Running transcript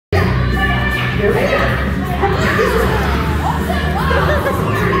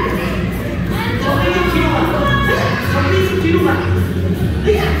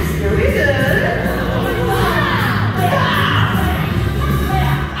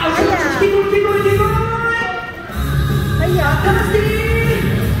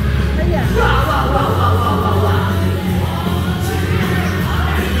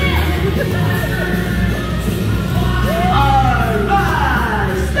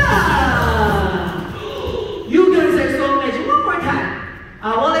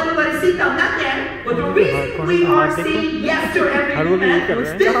we are saying yes to every movement,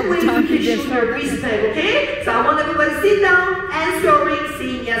 still we can show your respect, okay? So I want everybody sit down, answering,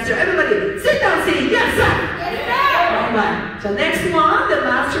 saying yes to everybody. Sit down, saying yes, sir. Yes, sir. Alright. So next one, the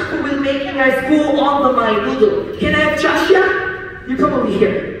master who will make you guys go on the my noodle. Can I have Joshua? You come over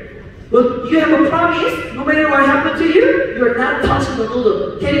here. Well, you have a promise, no matter what happened to you, you're not touching the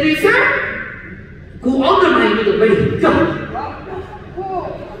noodle. Can you do it, sir? Go under my noodle. Ready? Go.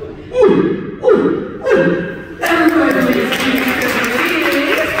 Everybody,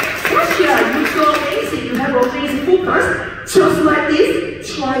 Joshua, you're so amazing. You have amazing focus. Just like this,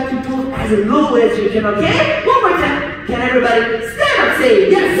 try to move as low as you can, okay? One more time. Can everybody stand up, say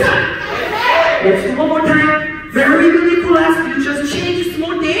yes, sir? Let's do one more time. Very ridiculous. You just change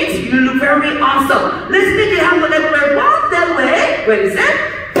small things. You look very awesome. Let's make it happen whenever I walk that way. Ready, set?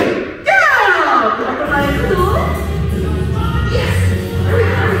 Go! Go on the line, yes. Very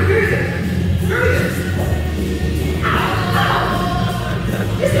good. Very good. Very good.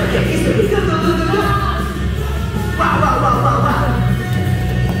 It's okay. It's okay. Go, go, go, go, go. Wow, wow, wow, wow, wow.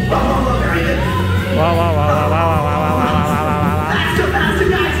 Wow, wow, wow. Very good. Wow, wow, wow, wow, wow, wow, wow, wow, wow, wow, wow. Faster, faster,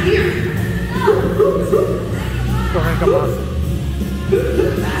 guys. Here. Trochę kapas.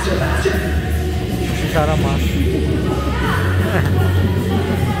 Faster, faster. Cara masz.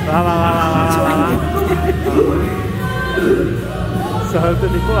 Wow, wow, wow, wow, wow, wow. सहर तो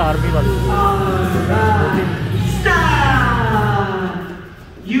देखो army वाली. Stop!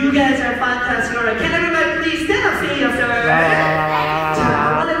 You guys are fantastic. Alright, can everybody please stand up, say yes, sir?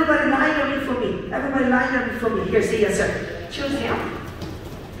 I want everybody line up in for me. Everybody line up in for me. Here, say yes, sir. Choose him.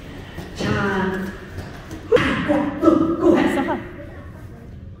 자, go ahead.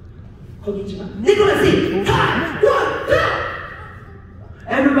 거기 있지 마. Nicholas, say, time, one, go.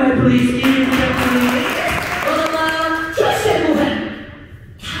 Everybody please give me a please.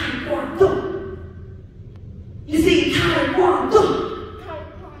 You see, Taekwondo.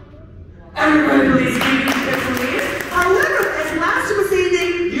 Everybody please give me the please. However, as Master was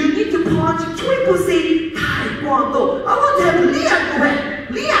saying, you need to punch triple say Taekwondo. I want to have Leon go ahead.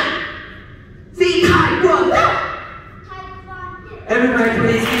 Leon. Say Taekwondo. Everybody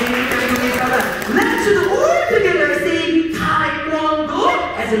please give me the please. Let's do all together say Taekwondo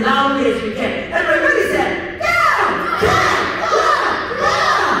as loud as you can. Everybody say,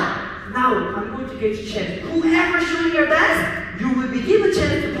 now, I'm going to get you a chance. Whoever showing your best, you will be given a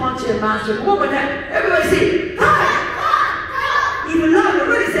chance to punch your master. One more time. Everybody say, hi! Even louder.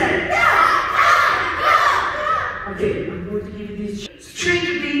 Everybody say, okay, I'm going to give you this chance.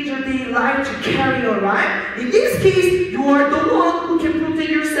 Stranger danger they like to carry, alright? In this case, you are the one who can protect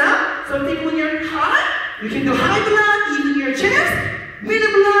yourself. Something when you're high, you can do high blood, even your chest,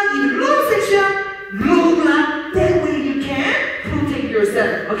 middle blood, even low section, low blood. That way you can protect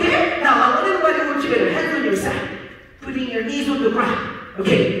yourself, okay? Now, I want everybody to work together. Hands on your side. Putting your knees on the ground.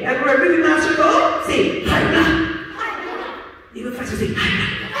 Okay, everybody, repeat master go. Say, high blood. Even faster, say, high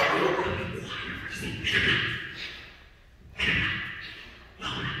blood.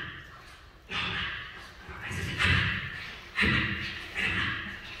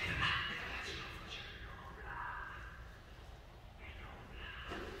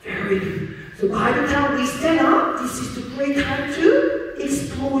 Very good. So by the time we stand up, this is the great time to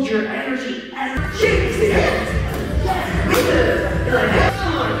explode your energy and shake the hands. You're like that.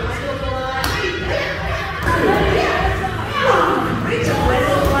 Great job,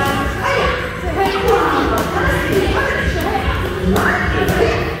 very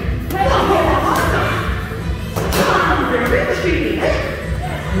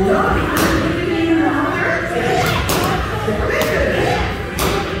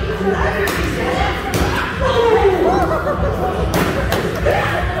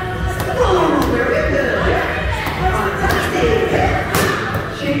good. Fantastic.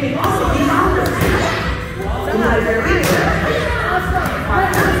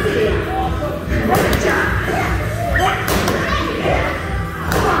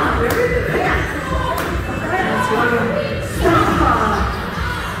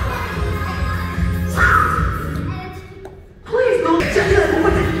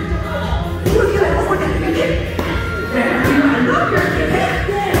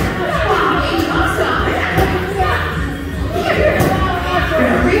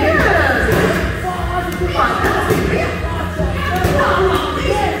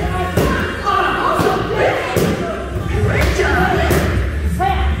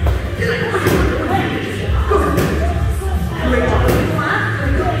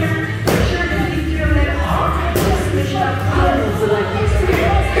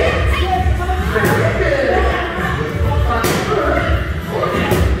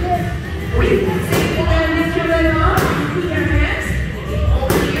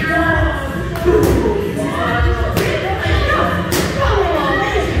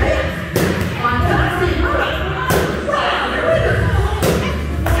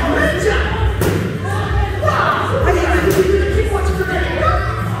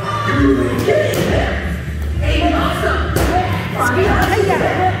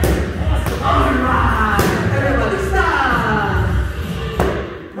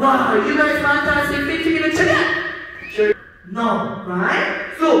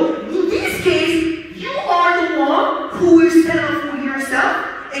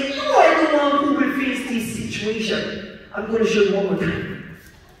 situation. I'm going to show you one more time.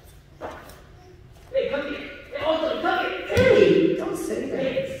 Hey, come here. Hey, also, come here. Hey, don't say that.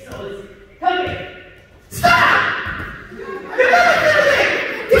 Hey, so come here. Stop! You're not filming!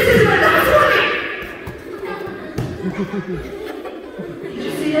 This is my last warning! Did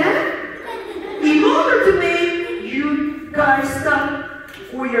you see that? In order to make you guys stop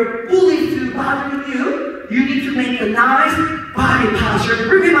for your bully to bother you, you need to make a nice body posture.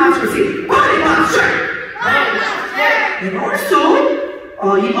 Repeat posture, see? Body posture! And also,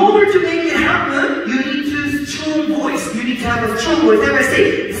 in order to make it happen, you need to strong voice. You need to have a strong voice. Everybody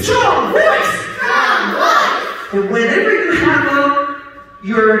say, strong voice! Strong voice. And whenever you have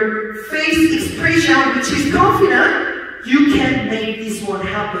your face expression which is confident, you can make this one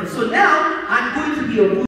happen. So now, I'm going to be a